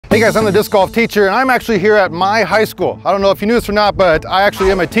Hey guys, I'm the disc golf teacher and I'm actually here at my high school. I don't know if you knew this or not, but I actually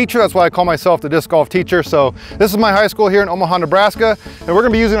am a teacher. That's why I call myself the disc golf teacher. So this is my high school here in Omaha, Nebraska, and we're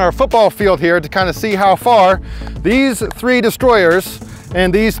gonna be using our football field here to kind of see how far these three destroyers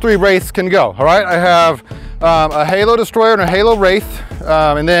and these three wraiths can go. All right, I have a Halo destroyer and a Halo wraith,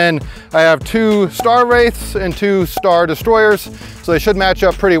 and then I have two star wraiths and two star destroyers. So they should match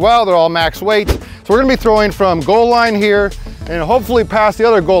up pretty well. They're all max weight. So we're gonna be throwing from goal line here and hopefully past the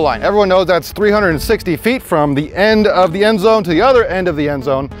other goal line. Everyone knows that's 360 feet from the end of the end zone to the other end of the end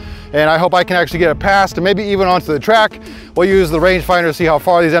zone. And I hope I can actually get it past and maybe even onto the track. We'll use the rangefinder to see how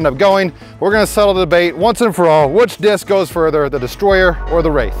far these end up going. We're gonna settle the debate once and for all, which disc goes further, the destroyer or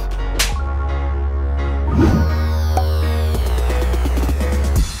the wraith.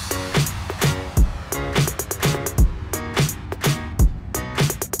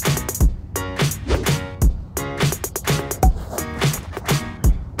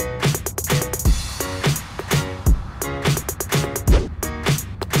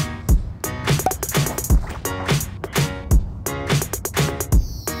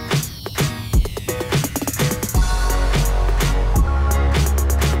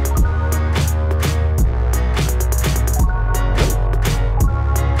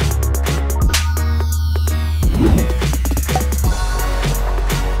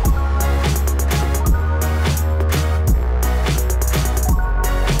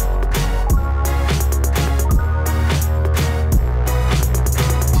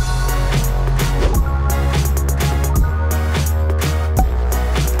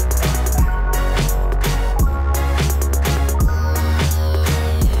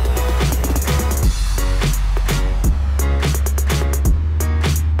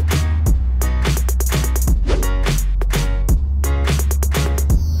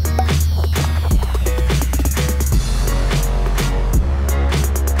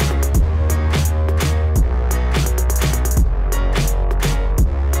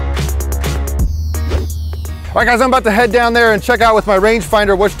 All right guys, I'm about to head down there and check out with my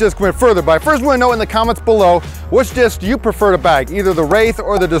rangefinder which disc went further. But I first want to know in the comments below, which disc do you prefer to bag? Either the Wraith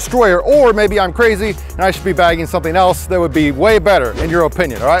or the Destroyer, or maybe I'm crazy and I should be bagging something else that would be way better in your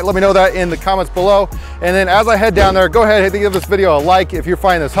opinion. All right, let me know that in the comments below. And then as I head down there, go ahead and give this video a like if you're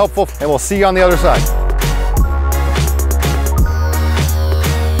finding this helpful, and we'll see you on the other side.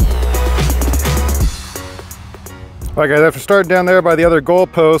 All right guys, after starting down there by the other goal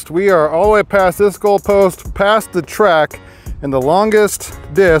post, we are all the way past this goal post, past the track, and the longest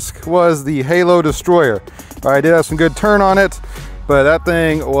disc was the Halo Destroyer. All right, I did have some good turn on it, but that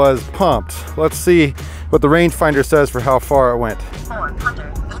thing was pumped. Let's see what the rangefinder says for how far it went.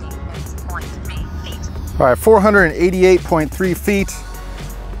 488.3 feet. All right, 488.3 feet.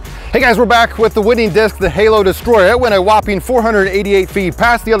 Hey guys, we're back with the winning disc, the Halo Destroyer. It went a whopping 488 feet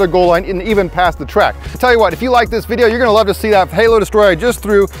past the other goal line and even past the track. I'll tell you what, if you like this video, you're gonna love to see that Halo Destroyer I just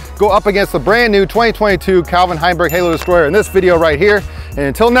threw go up against the brand new 2022 Calvin Heimberg Halo Destroyer in this video right here. And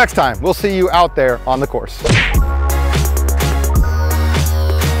until next time, we'll see you out there on the course.